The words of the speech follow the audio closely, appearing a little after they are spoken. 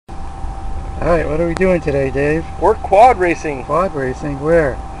Alright, what are we doing today, Dave? We're quad racing. Quad racing?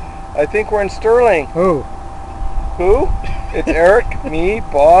 Where? I think we're in Sterling. Who? Who? It's Eric, me,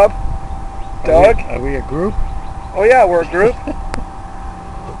 Bob, Doug. Are we a group? Oh yeah, we're a group.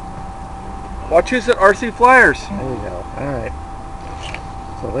 Wachusett RC Flyers. There you go. Alright.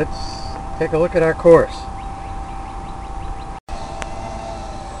 So let's take a look at our course.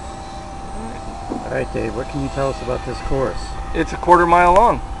 Alright, Dave, what can you tell us about this course? It's a 1/4 mile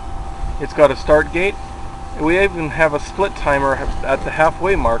long. It's got a start gate. We even have a split timer at the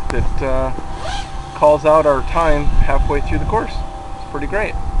halfway mark that calls out our time halfway through the course. It's pretty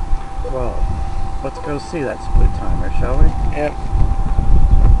great. Well, let's go see that split timer, shall we? Yeah.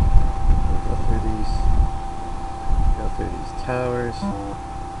 We'll go through these towers.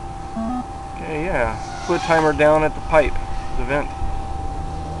 Okay, yeah. Split timer down at the pipe, the vent.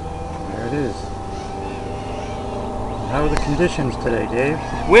 There it is. How are the conditions today, Dave?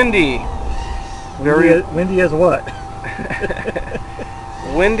 Windy. Very windy as what?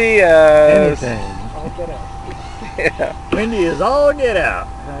 Windy as anything. All get out. Yeah. Windy as all get out.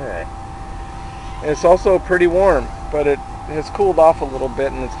 Alright. And it's also pretty warm, but it has cooled off a little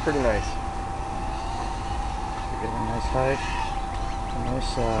bit and it's pretty nice. We're getting a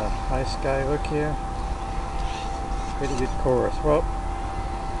nice high sky look here. Pretty good course. Well,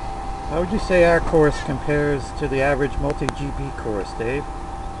 how would you say our course compares to the average multi-GP course, Dave?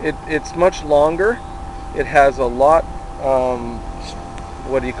 It's much longer. It has a lot,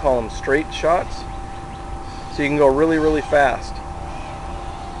 what do you call them, straight shots. So you can go really, really fast.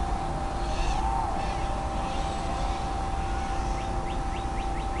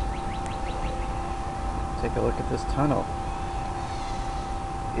 Take a look at this tunnel.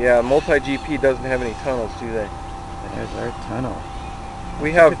 Yeah, multi-GP doesn't have any tunnels, do they? There's our tunnel.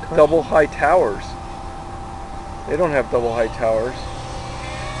 We have double high towers. They don't have double high towers.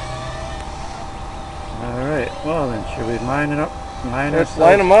 Alright, well then, should we line them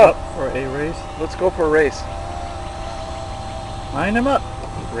up for a race? Let's go for a race. Line them up,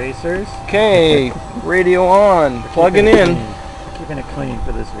 racers. Okay, radio on. Plugging in. We're keeping it clean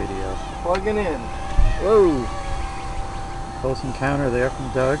for this video. Plugging in. Whoa. Close encounter there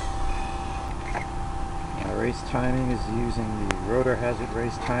from Doug. Our race timing is using the rotor hazard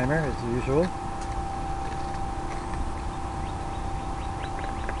race timer as usual.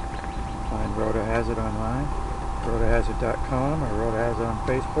 Find Rotor Hazard online, rotorhazard.com, or Rotor Hazard on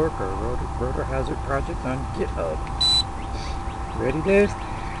Facebook, or Rotor Hazard Project on GitHub. Ready, Dave?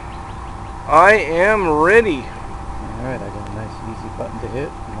 I am ready. Alright, I got a nice easy button to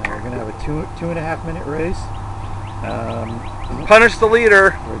hit. Now we're going to have a 2.5 minute race. Punish the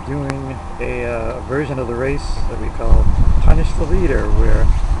leader. We're doing a version of the race that we call Punish the Leader, where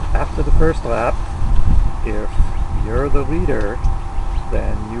after the first lap, if you're the leader,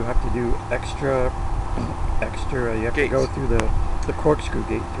 then you have to do extra, you have to go through the corkscrew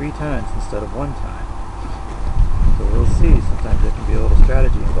gate 3 times instead of 1 time. So we'll see, sometimes there can be a little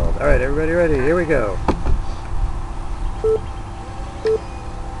strategy involved. Alright, everybody ready? Here we go.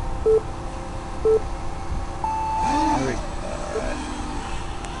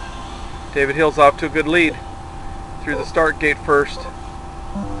 David Hill's off to a good lead. Through the start gate first.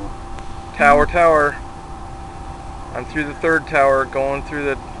 Tower, tower. I'm through the 3rd tower, going through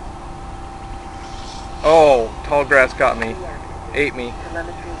the... Oh, tall grass got me. Ate me.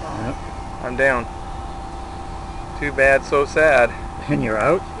 Yep. I'm down. Too bad, so sad. And you're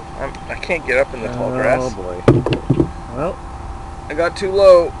out? I can't get up in the tall grass. Oh boy. Well, I got too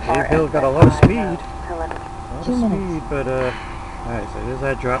low. Dave Hill got a lot of speed. But alright, so there's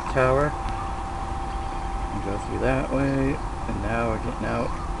that drop tower. And go through that way. And now we're getting out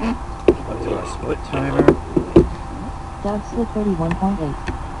up to our split timer. Doug slid 31.8.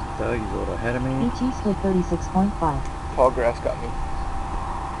 Doug, he's a little ahead of me. HE slid 36.5. Tall grass got me.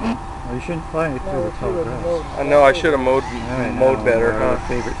 Well, you shouldn't fly it through the tall grass. I know, I should have mowed better, Our huh?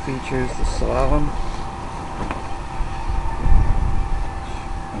 favorite features, the slalom.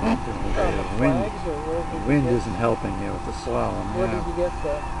 The wind isn't helping here with the slalom. Where did you get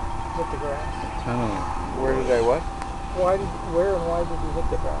the grass? The tunnel. Where did I what? Where and why did you hit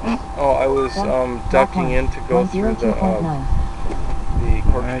the grass? Oh, I was ducking in to go through the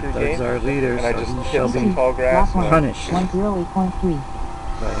corkscrew gate, Doug's our leader, and I so just he hit shall some be tall grass. punished 108.3.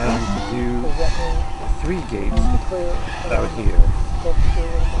 by having to do Does that mean 3 gates clear out here.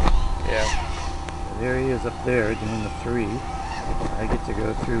 Yeah. There he is up there doing the 3. I get to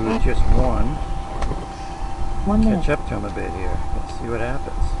go through with just 1. 1 minute. Catch up to him a bit here. Let's see what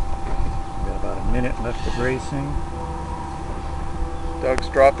happens. We've got about a minute left of racing. Doug's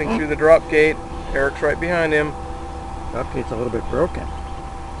dropping through the drop gate. Eric's right behind him. Drop gate's a little bit broken.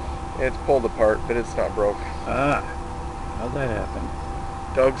 It's pulled apart, but it's not broke. Ah, how'd that happen?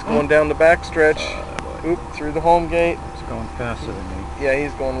 Doug's going down the back stretch. Boy. Oop, through the home gate. It's going faster than me. Yeah,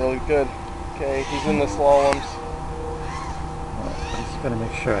 he's going really good. Okay, he's in the slaloms. Well, I just gotta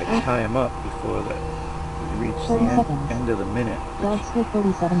make sure I tie him up before we reach the 30 seconds. end of the minute. Doug split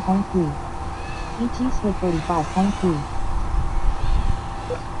 37.3. ET split 35.3.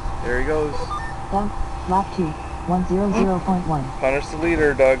 There he goes. Doug, lap 2, 100.1. Punish the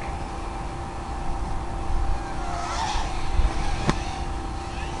leader, Doug.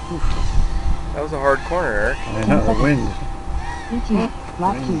 That was a hard corner, Eric. I know, the wind. ET,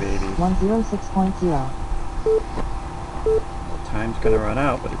 lap 2, Wind, baby. 106.0. Well, time's gonna run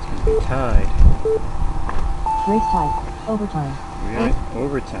out, but it's gonna be tied. Race tie, overtime. We're in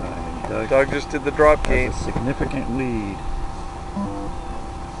overtime, and Doug Doug just did the drop gate. has a significant lead.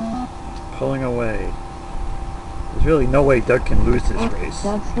 Pulling away. There's really no way Doug can lose this race.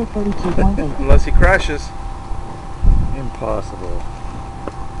 Doug split 32.8. Unless he crashes. Impossible.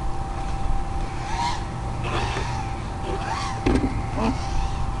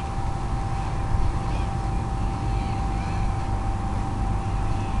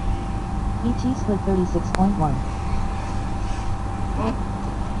 ET split 36.1.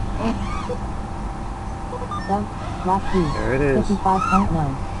 Doug, lap 3, There it is.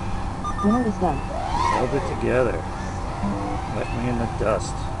 55.9. Winner is Doug. Held it together. Left me in the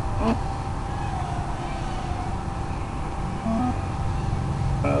dust.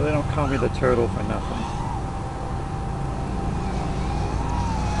 They don't call me the turtle for nothing.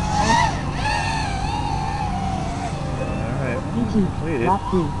 Alright, ET, completed. lap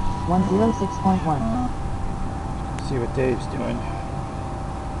 3, 106.1. See what Dave's doing.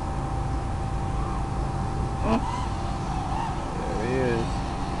 There he is.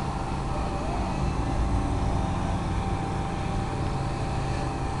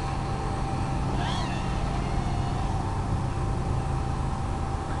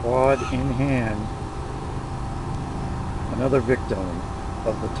 Quad in hand. Another victim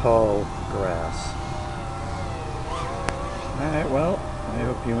of the tall grass. Alright, well, I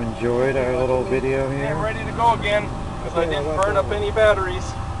hope you enjoyed our little video Okay, here. I'm ready to go again, because I didn't burn up any batteries.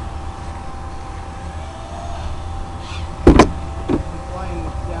 Flying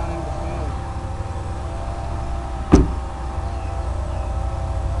down into the valley.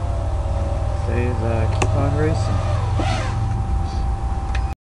 Says keep on racing.